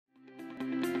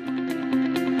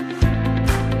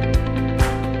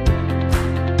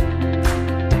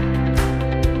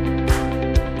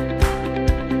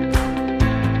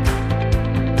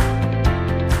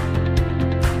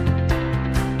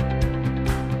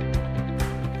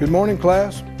Good morning,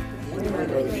 class.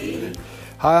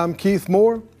 Hi, I'm Keith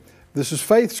Moore. This is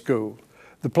Faith School,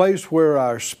 the place where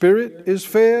our spirit is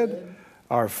fed,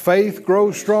 our faith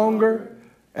grows stronger,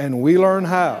 and we learn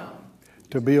how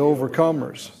to be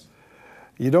overcomers.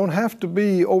 You don't have to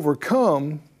be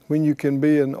overcome when you can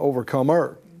be an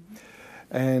overcomer.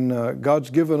 And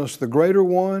God's given us the greater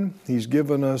one. He's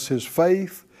given us His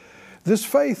faith. This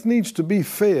faith needs to be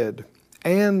fed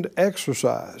and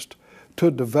exercised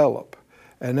to develop.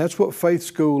 And that's what Faith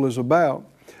School is about.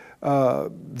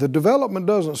 The development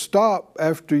doesn't stop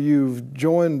after you've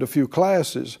joined a few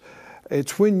classes.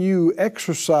 It's when you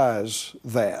exercise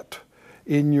that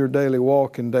in your daily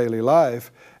walk and daily life,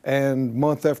 and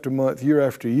month after month, year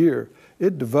after year,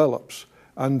 it develops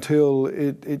until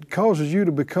it causes you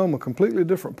to become a completely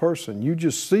different person. You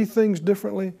just see things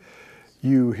differently,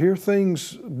 you hear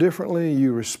things differently,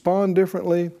 you respond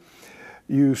differently.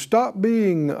 You stop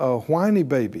being a whiny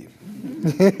baby.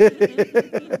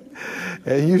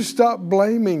 And you stop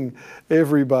blaming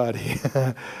everybody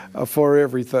for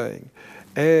everything.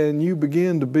 And you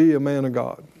begin to be a man of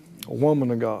God, a woman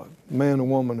of God, man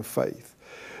and woman of faith.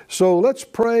 So let's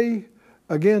pray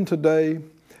again today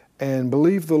and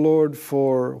believe the Lord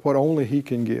for what only He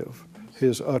can give,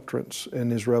 His utterance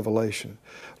and His revelation.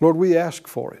 Lord, we ask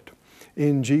for it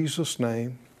in Jesus'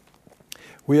 name.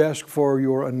 We ask for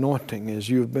your anointing as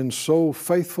you've been so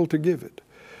faithful to give it,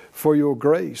 for your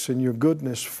grace and your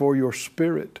goodness, for your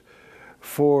spirit,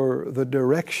 for the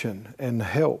direction and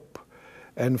help,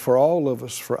 and for all of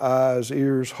us, for eyes,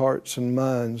 ears, hearts, and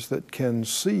minds that can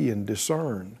see and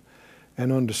discern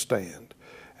and understand.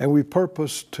 And we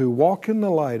purpose to walk in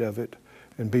the light of it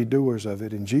and be doers of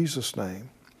it. In Jesus' name,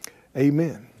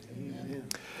 amen. Amen.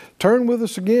 Turn with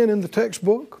us again in the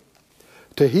textbook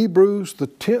to Hebrews, the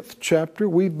 10th chapter.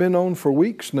 We've been on for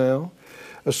weeks now,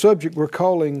 a subject we're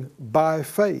calling By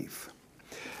Faith,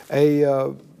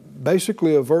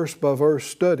 basically a verse-by-verse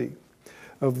study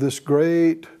of this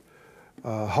great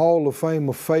Hall of Fame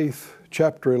of Faith,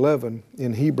 chapter 11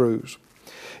 in Hebrews.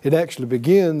 It actually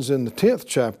begins in the 10th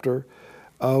chapter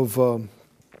of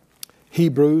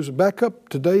Hebrews. Back up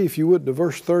today, if you would, to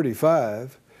verse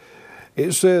 35.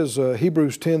 It says,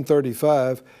 Hebrews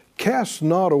 10:35, "Cast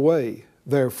not away,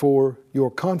 therefore,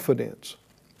 your confidence,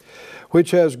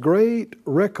 which has great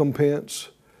recompense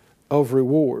of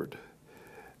reward."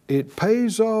 It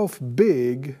pays off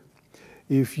big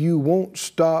if you won't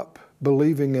stop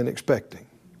believing and expecting.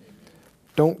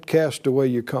 Don't cast away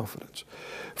your confidence.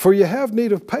 "For you have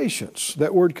need of patience."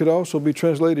 That word could also be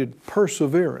translated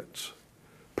perseverance,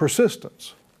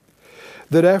 persistence.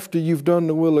 "That after you've done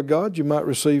the will of God, you might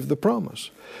receive the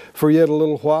promise. For yet a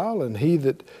little while, and He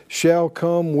that shall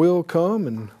come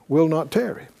and will not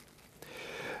tarry.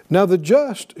 Now the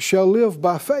just shall live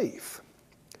by faith.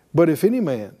 But if any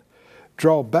man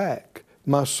draw back,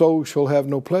 my soul shall have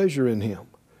no pleasure in him."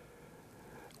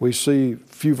 We see a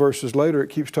few verses later, it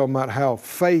keeps talking about how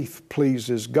faith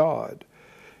pleases God.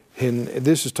 And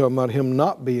this is talking about Him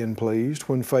not being pleased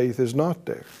when faith is not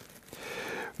there.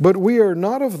 "But we are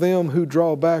not of them who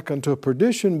draw back unto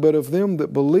perdition, but of them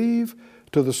that believe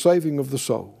to the saving of the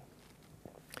soul."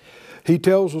 He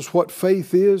tells us what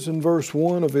faith is in verse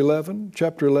 1 of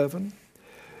chapter 11.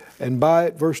 And by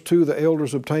it, verse 2, the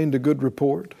elders obtained a good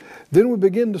report. Then we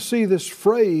begin to see this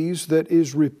phrase that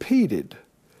is repeated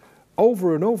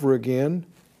over and over again: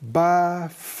 by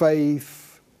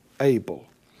faith Abel,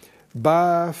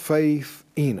 by faith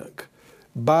Enoch,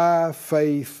 by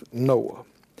faith Noah,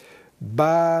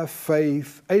 by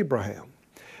faith Abraham.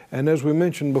 And as we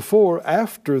mentioned before,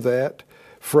 after that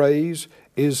phrase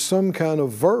is some kind of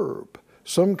verb,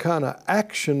 some kind of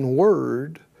action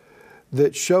word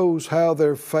that shows how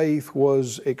their faith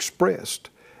was expressed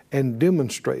and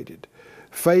demonstrated.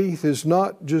 Faith is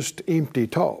not just empty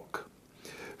talk.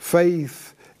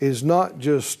 Faith is not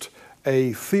just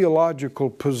a theological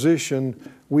position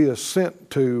we assent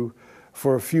to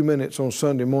for a few minutes on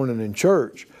Sunday morning in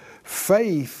church.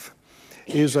 Faith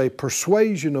is a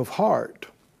persuasion of heart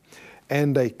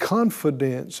and a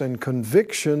confidence and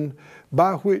conviction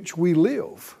by which we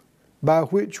live, by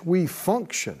which we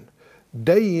function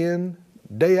day in,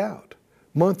 day out,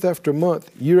 month after month,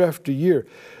 year after year.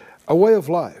 A way of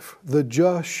life. The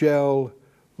just shall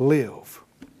live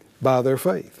by their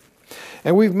faith.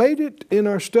 And we've made it in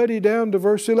our study down to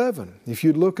verse 11. If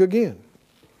you'd look again.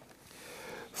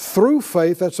 Through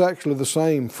faith, that's actually the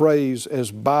same phrase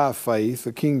as by faith.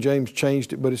 The King James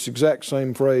changed it, but it's the exact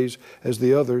same phrase as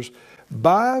the others.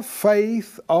 By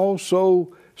faith also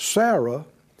Sarah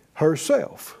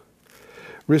herself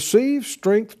received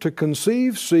strength to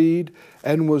conceive seed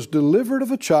and was delivered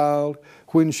of a child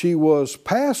when she was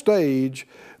past age,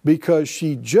 because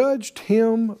she judged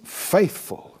him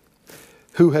faithful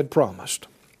who had promised.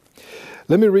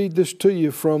 Let me read this to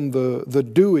you from the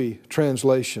Dewey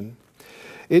translation.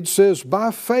 It says,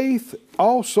 by faith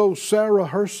also Sarah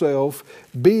herself,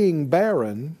 being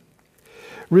barren,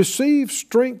 received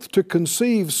strength to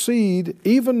conceive seed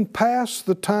even past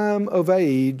the time of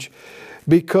age,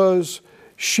 because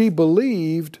she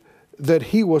believed that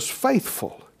he was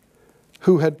faithful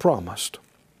who had promised.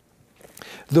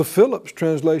 The Phillips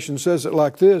translation says it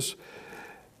like this: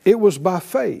 it was by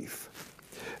faith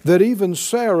that even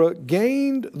Sarah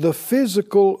gained the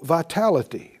physical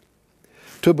vitality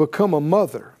to become a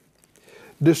mother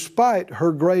despite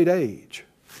her great age.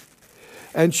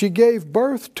 And she gave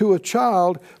birth to a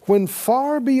child when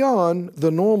far beyond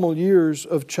the normal years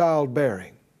of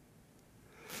childbearing.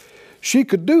 She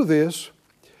could do this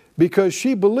because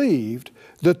she believed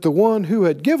that the one who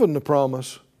had given the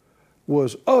promise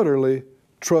was utterly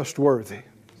trustworthy.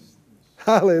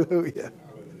 Hallelujah.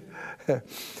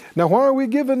 Now, why are we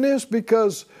given this?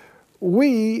 Because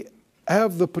we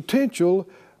have the potential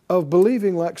of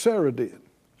believing like Sarah did.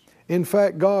 In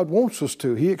fact, God wants us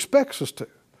to. He expects us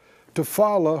to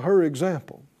follow her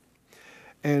example.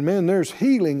 And man, there's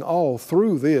healing all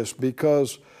through this,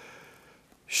 because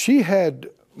she had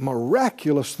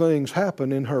miraculous things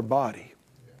happen in her body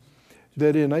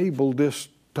that enabled this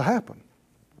to happen.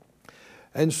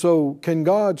 And so, can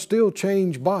God still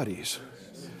change bodies?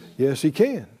 Yes, He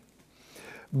can.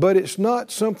 But it's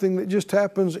not something that just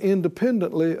happens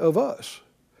independently of us.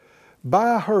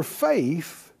 By her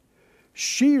faith,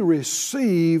 she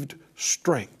received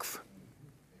strength.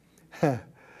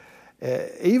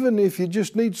 Even if you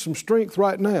just need some strength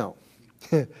right now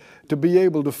to be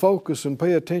able to focus and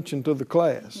pay attention to the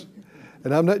class.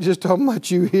 And I'm not just talking about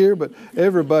you here, but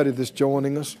everybody that's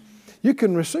joining us. You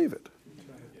can receive it.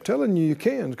 I'm telling you, you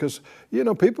can, because, you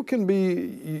know, people can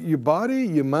be, your body,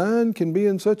 your mind can be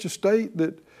in such a state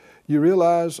that you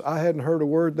realize, I hadn't heard a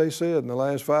word they said in the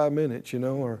last 5 minutes, you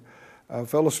know, or I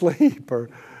fell asleep,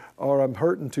 or I'm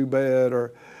hurting too bad,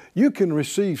 or you can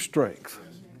receive strength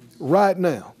right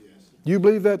now. You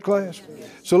believe that, class?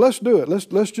 So let's do it.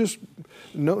 Let's just,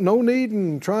 no need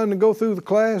in trying to go through the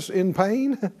class in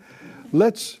pain.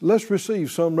 Let's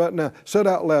receive some right now. Say it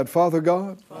out loud. Father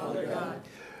God,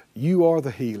 you are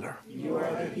the healer.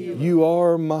 You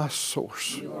are my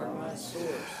source.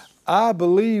 I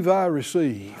believe I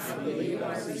receive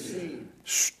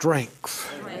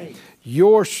strength.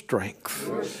 Your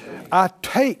strength. I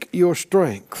take your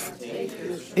strength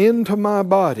into my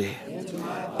body,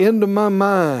 into my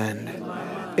mind,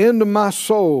 into my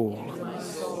soul.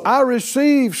 I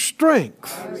receive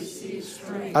strength.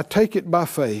 I take it by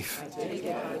faith,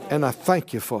 and I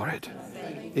thank you for it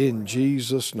in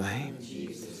Jesus' name.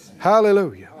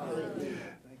 Hallelujah.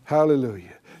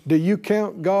 Hallelujah. Do you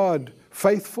count God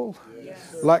faithful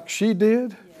like she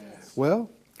did? Well,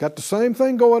 got the same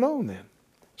thing going on then.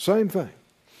 Same thing.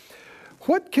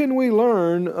 What can we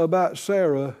learn about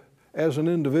Sarah as an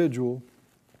individual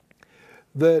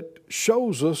that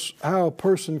shows us how a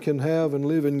person can have and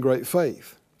live in great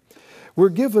faith? We're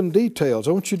given details.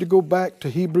 I want you to go back to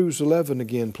Hebrews 11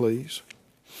 again, please.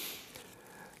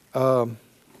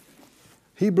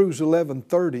 Hebrews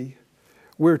 11:30,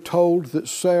 we're told that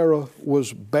Sarah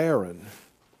was barren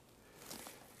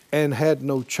and had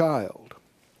no child.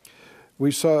 We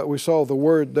saw the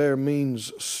word there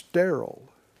means sterile.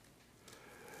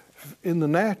 In the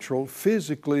natural,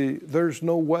 physically, there's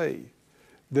no way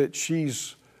that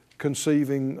she's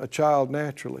conceiving a child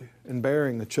naturally and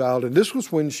bearing a child. And this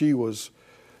was when she was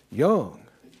young,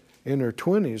 in her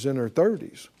 20s, in her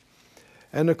 30s.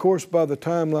 And of course, by the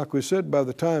time, like we said, by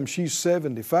the time she's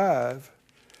 75,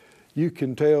 you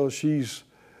can tell she's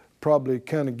probably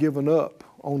kind of given up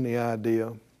on the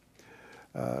idea.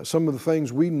 Some of the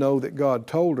things we know that God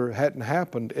told her hadn't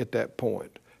happened at that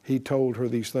point. He told her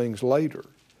these things later.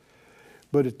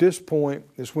 But at this point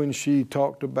is when she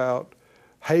talked about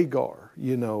Hagar,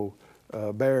 you know,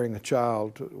 bearing a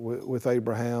child with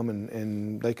Abraham,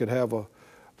 and they could have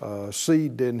a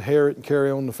seed to inherit and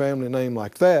carry on the family name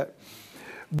like that.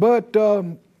 But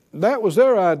that was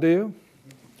their idea,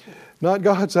 not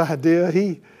God's idea.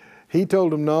 He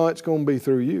told them, no, it's going to be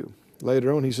through you.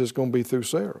 Later on, he says it's going to be through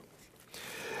Sarah.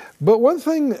 But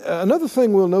another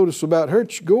thing we'll notice about her,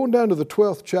 going down to the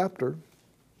 12th chapter,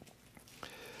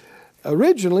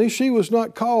 originally she was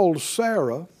not called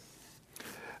Sarah.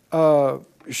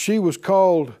 She was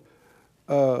called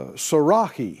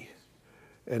Sarai.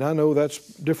 And I know that's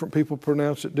different people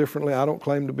pronounce it differently. I don't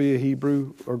claim to be a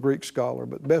Hebrew or Greek scholar,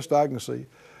 but best I can see,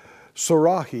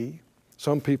 Sarai.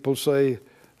 Some people say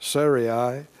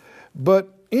Sarai. But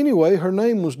anyway, her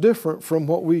name was different from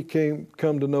what we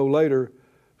come to know later,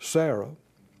 Sarah.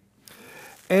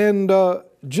 And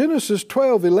Genesis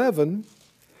 12:11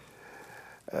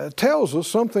 tells us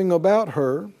something about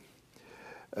her.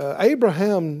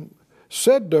 Abraham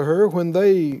said to her when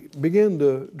they began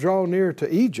to draw near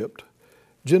to Egypt,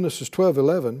 Genesis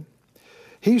 12:11,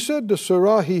 he said to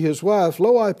Sarai his wife,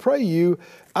 "Lo, I pray you,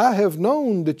 I have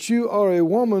known that you are a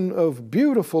woman of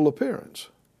beautiful appearance.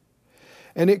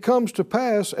 And it comes to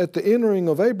pass at the entering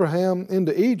of Abraham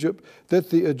into Egypt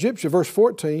that the Egyptian," verse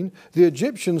 14, "the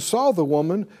Egyptians saw the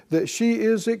woman that she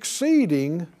is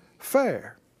exceeding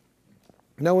fair."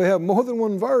 Now we have more than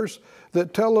one verse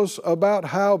that tell us about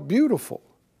how beautiful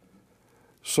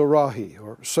Sarai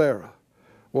or Sarah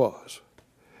was.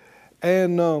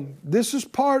 And this is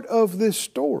part of this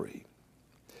story.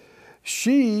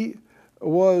 She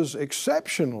was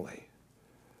exceptionally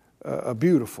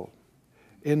beautiful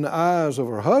in the eyes of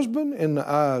her husband, in the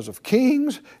eyes of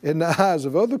kings, in the eyes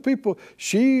of other people.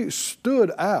 She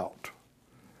stood out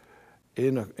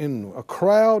in a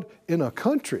crowd, in a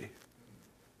country.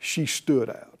 She stood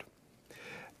out.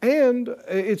 And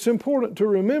it's important to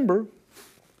remember,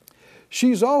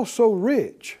 she's also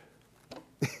rich.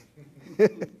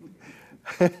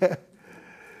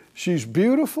 She's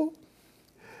beautiful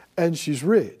and she's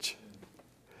rich.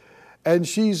 And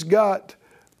she's got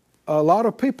a lot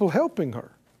of people helping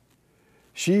her.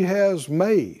 She has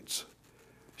maids.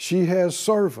 She has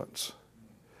servants.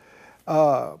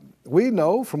 We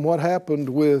know from what happened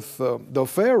with the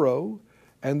Pharaoh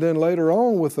and then later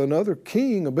on with another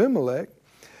king, Abimelech,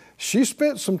 she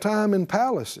spent some time in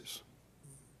palaces.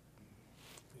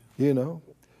 You know,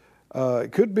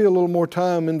 it could be a little more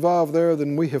time involved there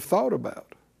than we have thought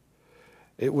about.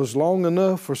 It was long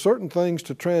enough for certain things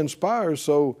to transpire,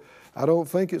 so I don't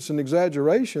think it's an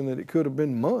exaggeration that it could have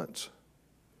been months.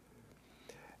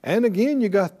 And again, you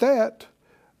got that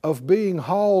of being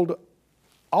hauled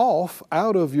off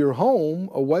out of your home,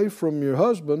 away from your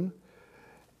husband,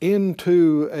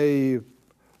 into a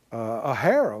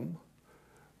harem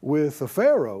with a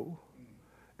pharaoh,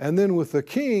 and then with the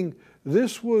king.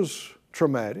 This was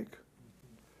traumatic,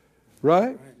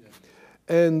 right?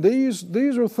 And these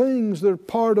are things that are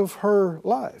part of her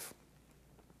life.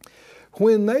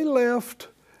 When they left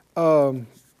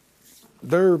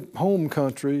their home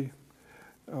country,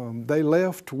 they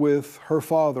left with her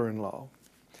father-in-law.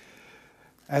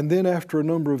 And then after a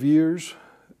number of years,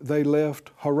 they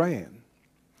left Haran.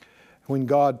 When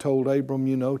God told Abram,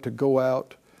 to go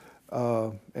out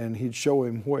and he'd show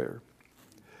him where.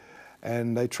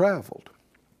 And they traveled.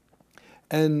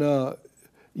 And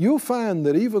you'll find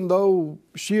that even though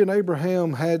she and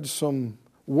Abraham had some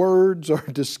words or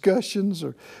discussions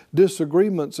or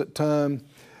disagreements at times,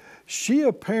 she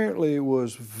apparently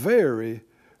was very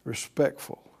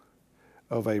respectful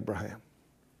of Abraham.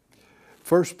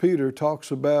 1 Peter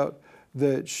talks about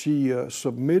that she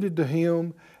submitted to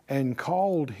him and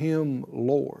called him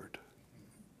Lord.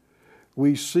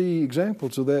 We see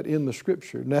examples of that in the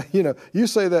Scripture. Now, you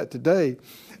say that today,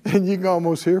 and you can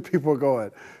almost hear people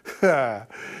going,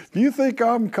 "If you think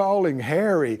I'm calling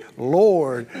Harry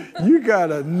Lord, you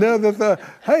got another thing."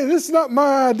 Hey, this is not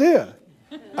my idea.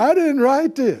 I didn't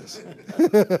write this.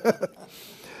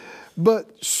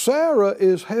 But Sarah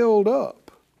is held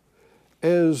up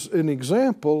as an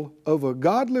example of a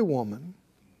godly woman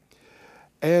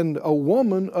and a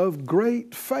woman of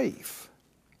great faith.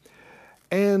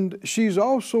 And she's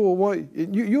also a way,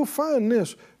 you'll find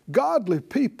this, godly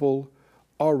people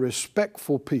are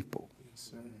respectful people.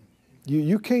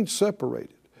 You can't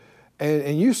separate it.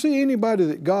 And you see anybody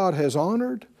that God has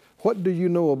honored, what do you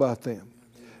know about them?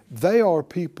 They are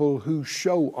people who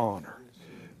show honor.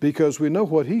 Because we know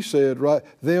what he said, right?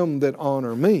 Them that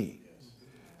honor me,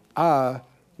 I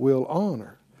will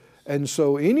honor. And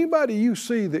so anybody you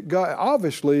see that God,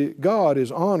 obviously God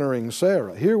is honoring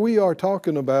Sarah. Here we are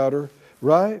talking about her,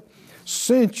 right?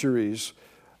 Centuries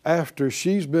after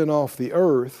she's been off the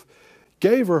earth,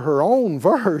 gave her her own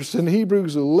verse in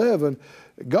Hebrews 11.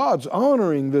 God's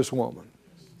honoring this woman.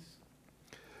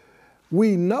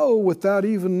 We know without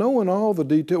even knowing all the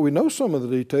details, we know some of the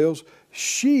details,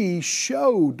 she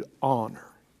showed honor.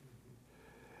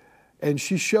 And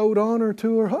she showed honor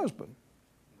to her husband.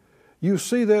 You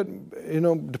see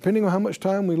that, depending on how much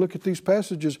time we look at these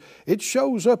passages, it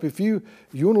shows up. If you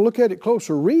want to look at it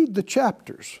closer, read the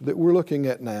chapters that we're looking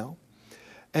at now.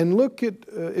 And look at,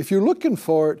 if you're looking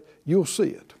for it, you'll see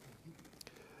it.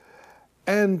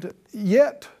 And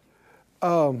yet,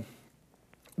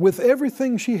 with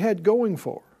everything she had going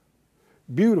for her,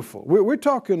 beautiful. We're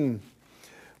talking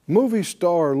movie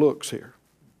star looks here.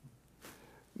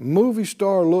 Movie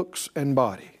star looks and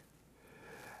body.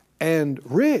 and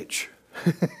rich.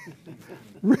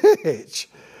 Rich.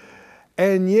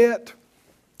 And yet,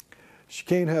 she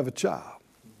can't have a child.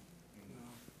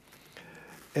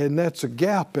 And that's a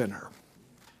gap in her.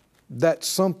 That's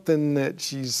something that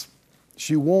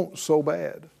she wants so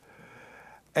bad.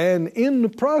 And in the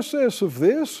process of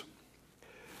this,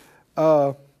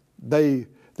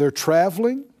 they're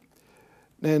traveling,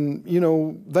 and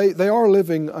they are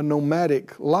living a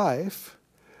nomadic life,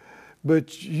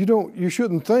 but you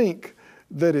shouldn't think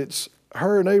that it's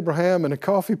her and Abraham and a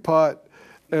coffee pot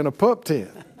and a pup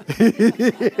tent.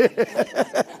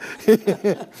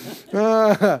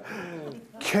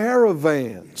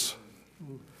 Caravans.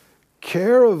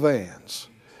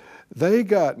 They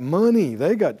got money,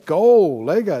 they got gold,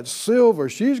 they got silver.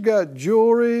 She's got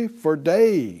jewelry for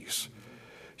days.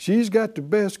 She's got the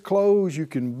best clothes you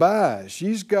can buy.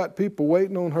 She's got people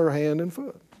waiting on her hand and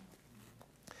foot.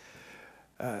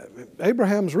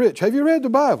 Abraham's rich. Have you read the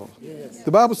Bible? Yes.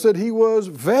 The Bible said he was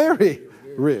very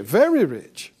rich, very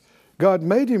rich. God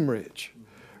made him rich.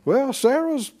 Well,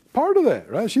 Sarah's part of that,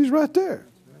 right? She's right there.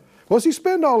 What's he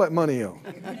spend all that money on?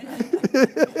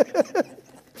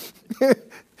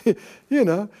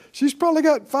 She's probably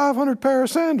got 500 pair of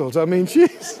sandals. I mean,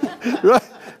 she's right.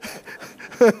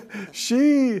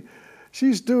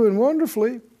 She's doing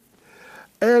wonderfully.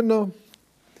 And the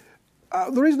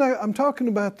reason I'm talking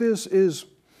about this is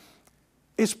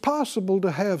it's possible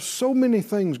to have so many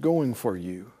things going for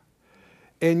you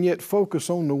and yet focus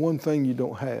on the one thing you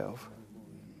don't have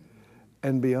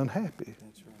and be unhappy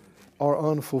or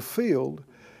unfulfilled.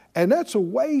 And that's a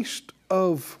waste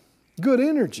of good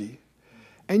energy.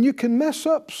 And you can mess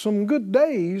up some good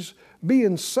days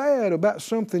being sad about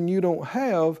something you don't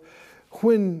have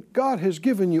when God has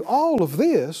given you all of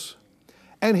this,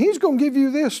 and He's going to give you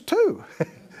this too.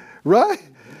 Right?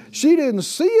 She didn't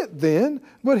see it then,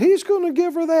 but He's going to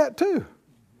give her that too.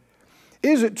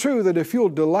 Is it true that if you'll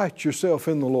delight yourself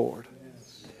in the Lord,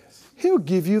 He'll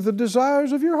give you the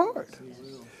desires of your heart?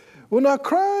 Well, now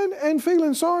crying and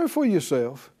feeling sorry for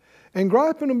yourself and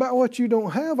griping about what you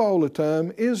don't have all the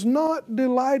time is not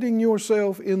delighting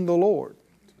yourself in the Lord.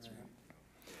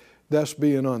 That's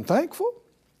being unthankful,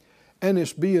 and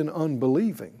it's being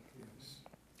unbelieving.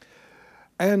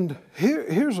 And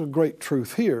here's a great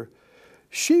truth here.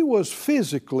 She was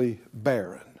physically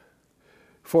barren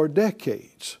for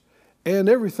decades, and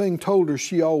everything told her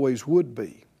she always would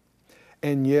be.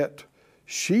 And yet,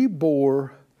 she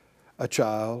bore a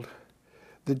child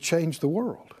that changed the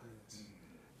world.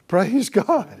 Praise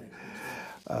God.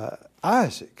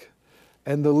 Isaac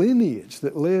and the lineage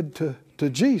that led to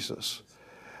Jesus.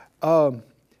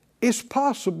 It's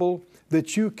possible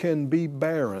that you can be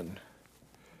barren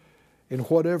in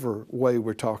whatever way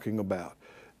we're talking about.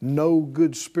 No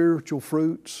good spiritual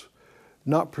fruits,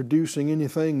 not producing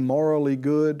anything morally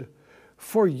good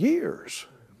for years.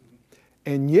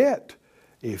 And yet,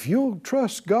 if you'll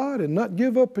trust God and not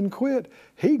give up and quit,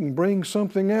 He can bring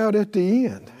something out at the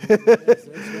end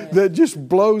that just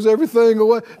blows everything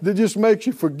away, that just makes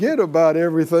you forget about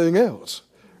everything else.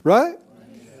 Right?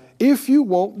 If you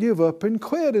won't give up and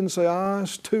quit and say,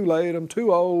 it's too late, I'm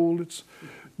too old, it's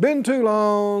been too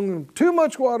long, too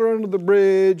much water under the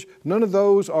bridge. None of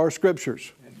those are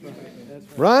scriptures.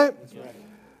 Right?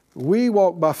 We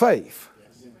walk by faith,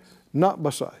 not by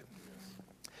sight.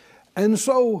 And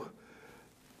so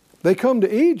they come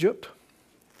to Egypt,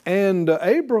 and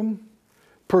Abram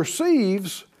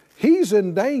perceives he's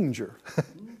in danger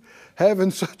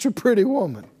having such a pretty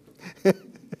woman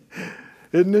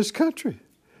in this country.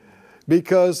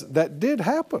 Because that did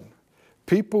happen.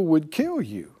 People would kill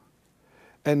you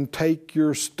and take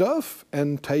your stuff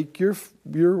and take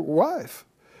your wife.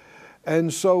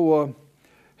 And so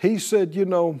he said,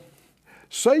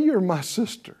 say you're my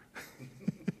sister.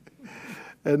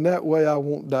 And that way I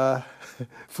won't die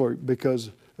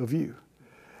because of you.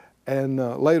 And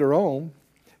later on,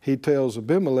 he tells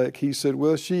Abimelech, he said,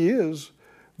 well, she is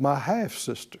my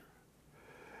half-sister.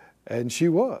 And she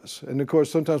was. And of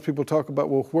course, sometimes people talk about,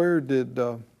 well, where did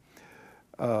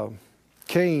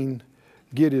Cain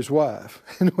get his wife?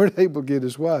 And where did Abel get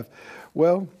his wife?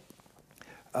 Well,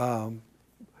 he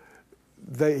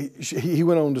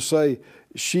went on to say,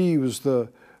 she was the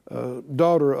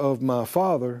daughter of my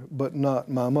father, but not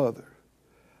my mother.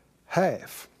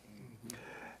 Half.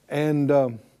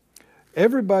 And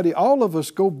everybody, all of us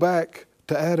go back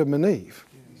to Adam and Eve.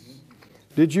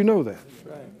 Did you know that?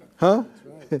 Huh?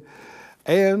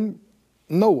 And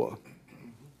Noah,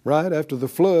 right? After the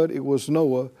flood, it was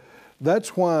Noah.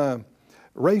 That's why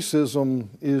racism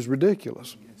is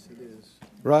ridiculous. Yes, it is.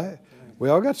 Right? We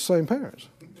all got the same parents.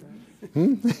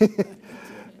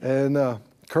 And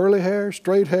curly hair,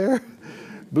 straight hair,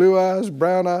 blue eyes,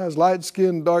 brown eyes, light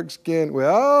skin, dark skin. We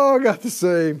all got the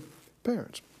same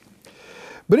parents.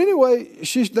 But anyway,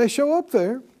 they show up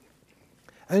there,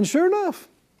 and sure enough,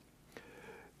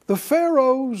 the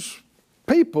Pharaoh's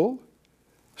people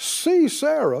see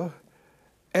Sarah,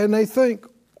 and they think,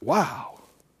 wow,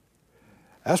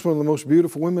 that's one of the most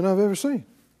beautiful women I've ever seen.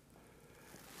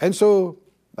 And so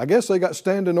I guess they got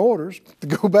standing orders to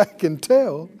go back and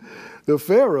tell the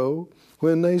Pharaoh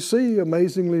when they see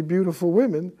amazingly beautiful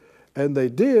women, and they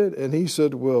did, and he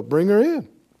said, well, bring her in.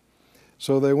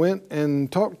 So they went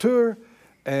and talked to her,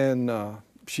 and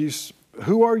she's,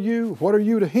 who are you? What are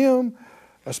you to him?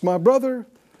 That's my brother.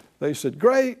 They said,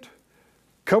 great,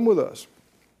 come with us.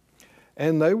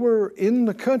 And they were in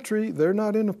the country. They're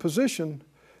not in a position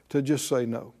to just say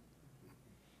no.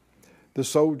 The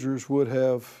soldiers would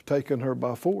have taken her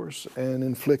by force and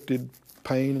inflicted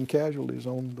pain and casualties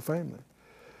on the family.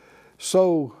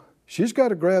 So she's got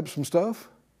to grab some stuff,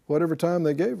 whatever time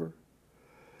they gave her,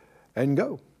 and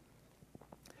go.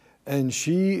 And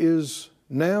she is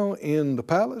now in the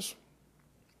palace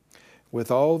with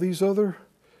all these other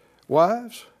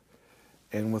wives,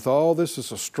 and with all this,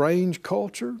 it's a strange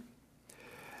culture.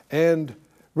 And the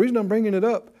reason I'm bringing it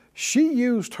up, she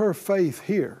used her faith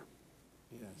here.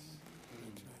 Yes.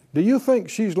 Do you think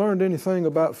she's learned anything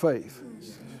about faith?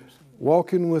 Yes.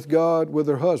 Walking with God with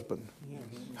her husband, yes.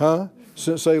 Huh?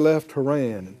 Since they left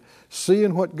Haran, and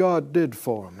seeing what God did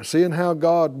for them, and seeing how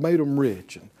God made them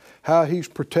rich, and how He's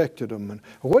protected them. And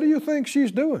what do you think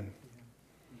she's doing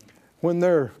when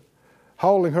they're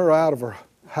hauling her out of her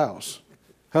house?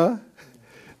 Huh?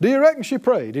 Do you reckon she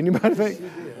prayed? Anybody think?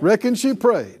 Reckon she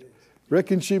prayed.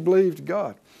 Reckon she believed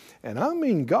God. And I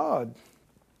mean God,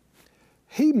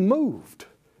 He moved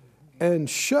and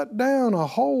shut down a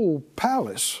whole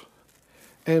palace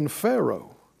and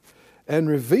Pharaoh and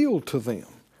revealed to them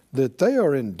that they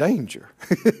are in danger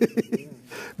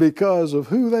because of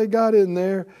who they got in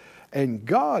there. And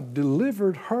God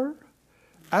delivered her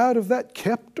out of that,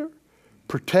 kept her,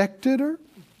 protected her,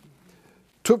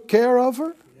 took care of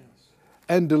her,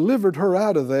 and delivered her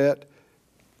out of that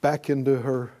back into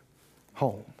her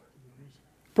home.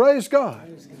 Praise God.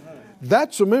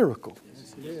 That's a miracle.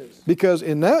 Because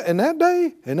in that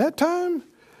day, in that time,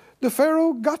 the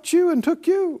Pharaoh got you and took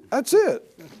you. That's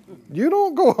it. You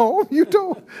don't go home. You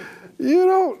don't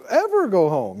ever go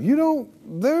home.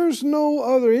 There's no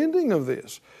other ending of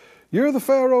this. You're the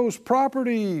Pharaoh's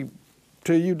property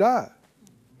till you die.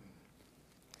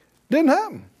 Didn't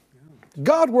happen.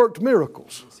 God worked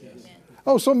miracles.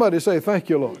 Oh, somebody say, thank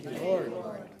you, Lord.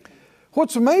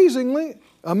 What's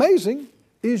amazing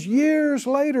is years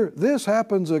later, this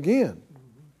happens again.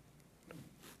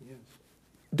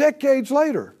 Decades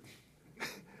later.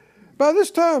 By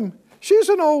this time, she's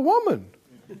an old woman,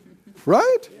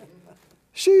 right?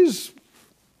 She's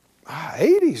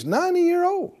 80s,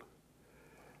 90-year-old.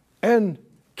 And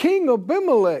King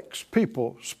Abimelech's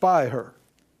people spy her.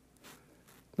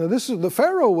 Now, the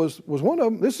Pharaoh was one of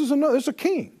them. This is a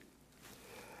king.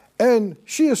 And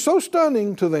she is so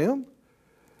stunning to them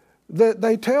that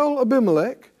they tell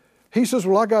Abimelech, he says,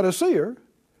 well, I got to see her.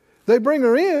 They bring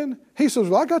her in. He says,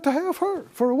 well, I got to have her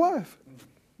for a wife.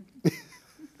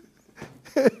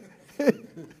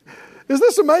 Is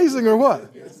this amazing or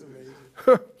what? Yes,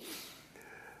 amazing.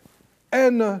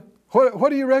 And what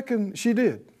do you reckon she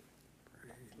did?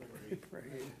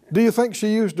 Do you think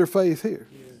she used her faith here?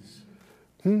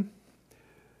 Yes.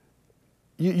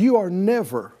 You are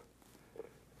never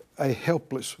a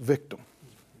helpless victim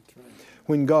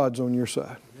when God's on your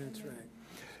side. That's right.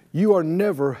 You are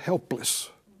never helpless,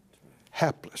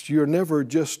 hapless. You're never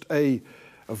just a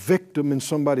victim in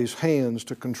somebody's hands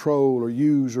to control or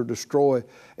use or destroy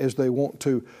as they want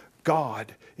to.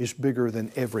 God is bigger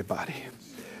than everybody.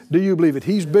 Do you believe it?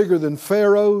 He's bigger than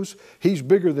pharaohs. He's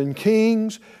bigger than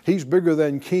kings. He's bigger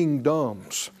than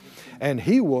kingdoms. And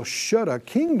He will shut a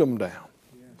kingdom down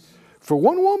for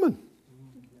one woman.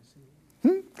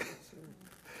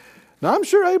 Now, I'm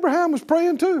sure Abraham was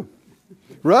praying too,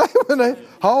 right? When they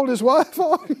hauled his wife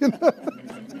off,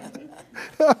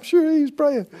 I'm sure he's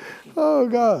praying, oh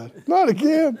God, not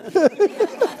again.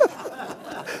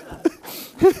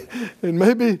 And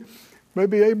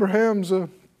maybe Abraham's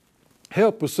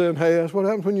help was saying, hey, that's what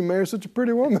happens when you marry such a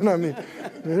pretty woman. I mean,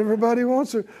 everybody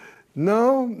wants her.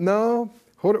 No.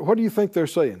 What do you think they're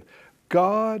saying?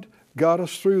 God got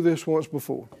us through this once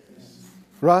before,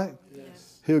 right?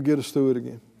 He'll get us through it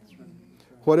again.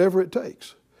 Whatever it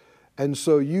takes. And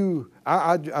so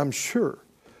I'm sure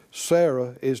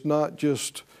Sarah is not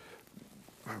just,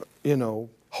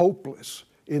 hopeless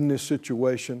in this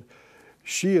situation.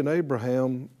 She and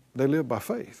Abraham, they live by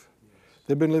faith.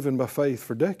 They've been living by faith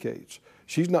for decades.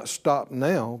 she's not stopped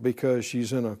now because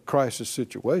she's in a crisis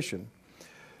situation.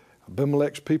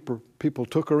 Abimelech's people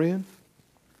took her in,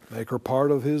 make her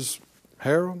part of his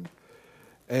harem,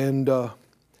 and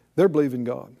they're believing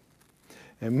God.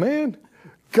 And man,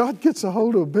 God gets a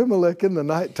hold of Abimelech in the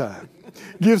nighttime,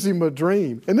 gives him a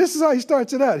dream. And this is how he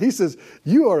starts it out. He says,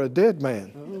 "You are a dead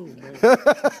man."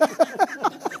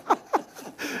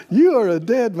 You are a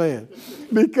dead man,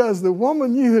 because the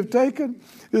woman you have taken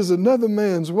is another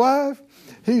man's wife.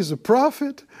 He's a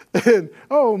prophet. And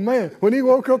oh man, when he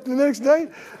woke up the next day,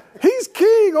 he's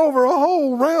king over a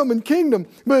whole realm and kingdom,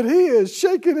 but he is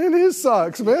shaking in his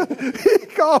socks, man. He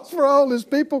calls for all his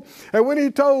people. And when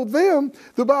he told them,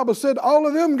 the Bible said all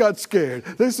of them got scared.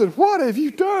 They said, "What have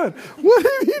you done? What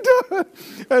have you done?"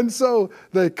 And so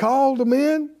they called him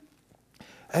in,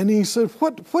 and he said,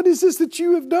 What is this that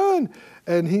you have done?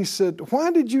 And he said,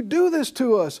 "Why did you do this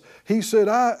to us?" He said,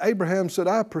 Abraham said,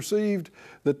 "I perceived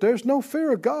that there's no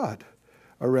fear of God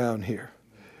around here,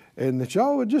 and that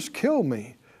y'all would just kill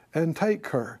me and take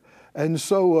her." And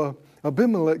so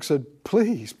Abimelech said,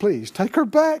 "Please, please, take her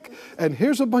back. And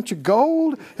here's a bunch of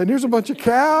gold, and here's a bunch of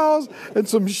cows, and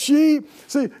some sheep."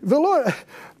 See, the Lord,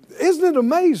 isn't it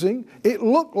amazing? It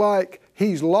looked like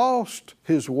he's lost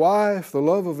his wife, the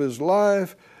love of his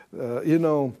life,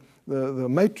 the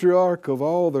matriarch of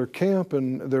all their camp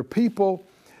and their people.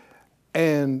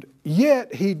 And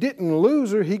yet he didn't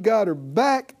lose her. He got her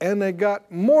back, and they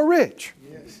got more rich.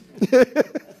 Yes.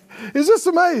 Is this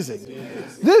amazing?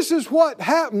 Yes. This is what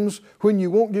happens when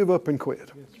you won't give up and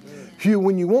quit. Yes,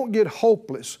 when you won't get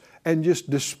hopeless and just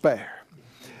despair.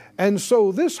 And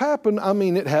so this happened,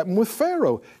 it happened with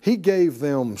Pharaoh. He gave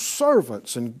them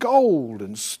servants and gold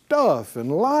and stuff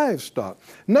and livestock.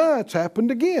 Now it's happened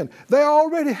again. They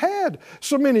already had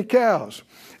so many cows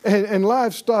and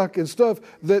livestock and stuff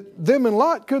that them and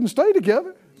Lot couldn't stay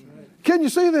together. Can you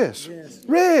see this? Yes.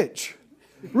 Rich,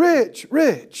 rich,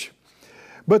 rich.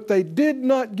 But they did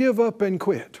not give up and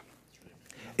quit.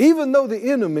 Even though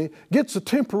the enemy gets a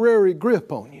temporary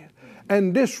grip on you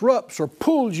and disrupts or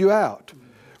pulls you out,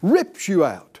 rips you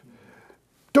out,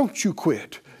 don't you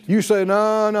quit. You say,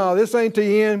 no, this ain't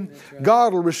the end. Right.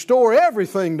 God will restore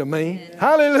everything to me. Yeah.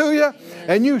 Hallelujah.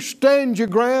 Yeah. And you stand your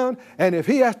ground. And if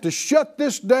he has to shut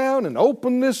this down and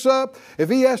open this up, if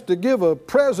he has to give a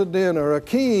president or a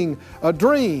king a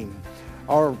dream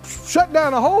or shut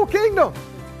down a whole kingdom,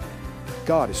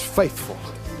 God is faithful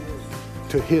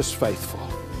to his faithful.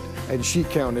 And she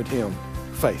counted him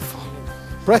faithful.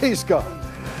 Praise God.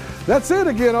 That's it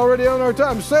again, already on our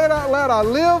time. Say it out loud. I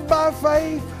live by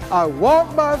faith. I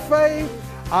walk by faith.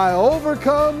 I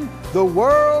overcome the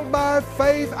world by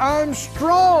faith. I'm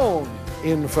strong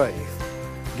in faith,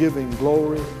 giving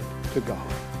glory to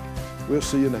God. We'll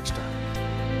see you next time.